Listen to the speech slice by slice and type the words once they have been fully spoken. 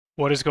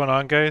What is going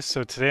on, guys?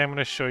 So today I'm going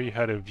to show you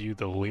how to view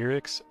the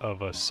lyrics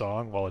of a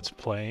song while it's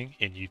playing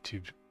in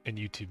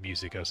YouTube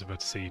Music. I was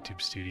about to say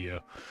YouTube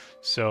Studio.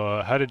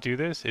 So how to do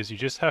this is you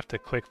just have to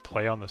click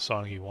play on the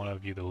song you want to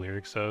view the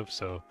lyrics of.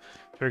 So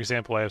for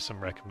example, I have some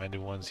recommended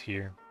ones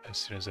here as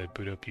soon as I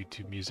boot up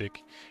YouTube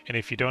Music. And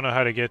if you don't know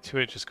how to get to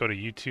it, just go to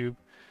YouTube,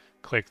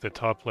 click the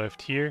top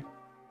left here,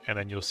 and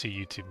then you'll see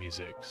YouTube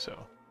Music.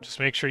 So just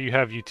make sure you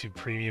have YouTube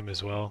Premium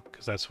as well,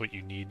 because that's what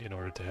you need in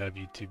order to have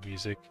YouTube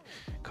Music.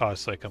 It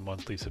costs like a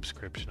monthly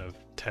subscription of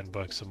 10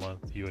 bucks a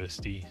month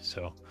USD.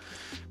 So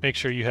make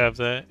sure you have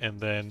that, and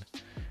then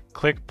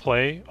click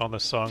play on the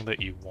song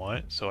that you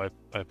want. So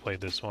I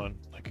played this one,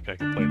 like I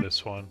can play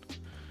this one.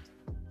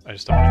 I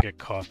just don't want to get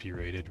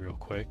copyrighted real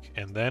quick.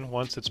 And then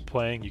once it's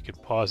playing, you can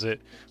pause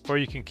it, or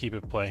you can keep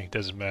it playing,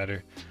 doesn't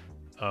matter.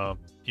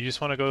 You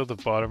just want to go to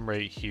the bottom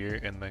right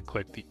here and then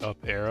click the up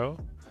arrow,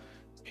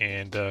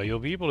 and you'll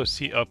be able to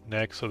see up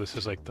next. So this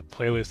is like the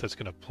playlist that's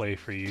going to play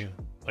for you.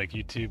 Like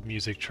YouTube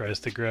Music tries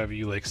to grab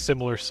you like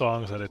similar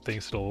songs that it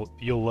thinks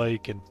you'll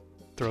like and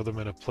throw them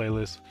in a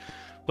playlist,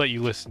 let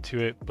you listen to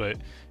it. But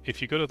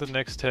if you go to the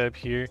next tab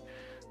here,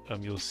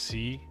 you'll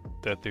see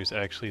that there's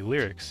actually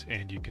lyrics,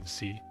 and you can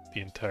see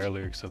the entire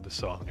lyrics of the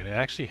song. And it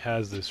actually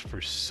has this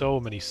for so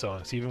many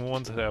songs, even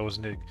ones that I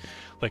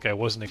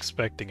wasn't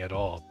expecting at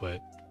all,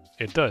 but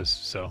it does.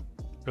 So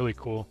really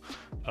cool.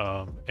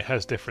 It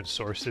has different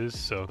sources,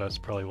 so that's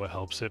probably what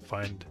helps it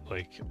find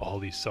like all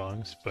these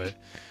songs. But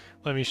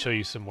let me show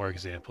you some more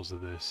examples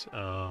of this.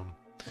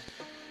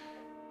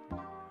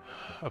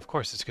 Of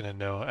course it's gonna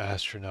know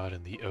Astronaut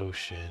in the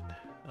Ocean.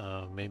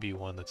 Maybe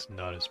one that's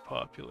not as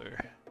popular.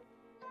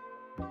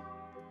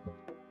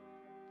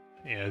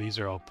 Yeah, these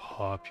are all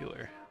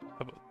popular. How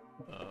about,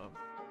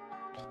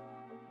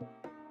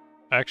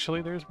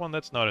 actually, there's one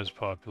that's not as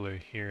popular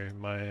here in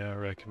my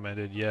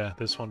recommended. Yeah,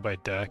 this one by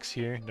Dax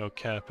here, No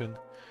Cappin'.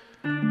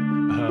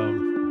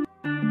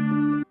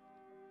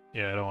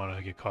 Yeah, I don't want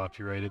to get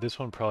copyrighted. This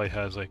one probably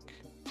has like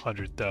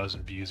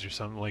 100,000 views or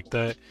something like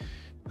that.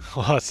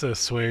 Lots of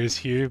swears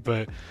here,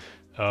 but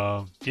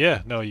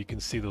yeah, no, you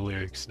can see the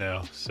lyrics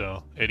now.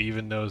 So it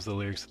even knows the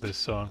lyrics of this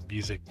song,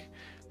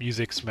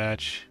 Music's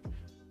Match.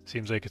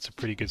 Seems like it's a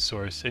pretty good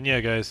source. And yeah,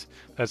 guys,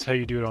 that's how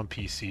you do it on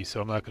PC,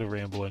 so I'm not going to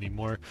ramble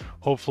anymore.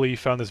 Hopefully you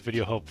found this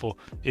video helpful.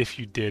 If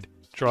you did,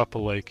 drop a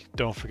like.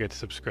 Don't forget to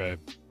subscribe.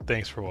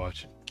 Thanks for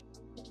watching.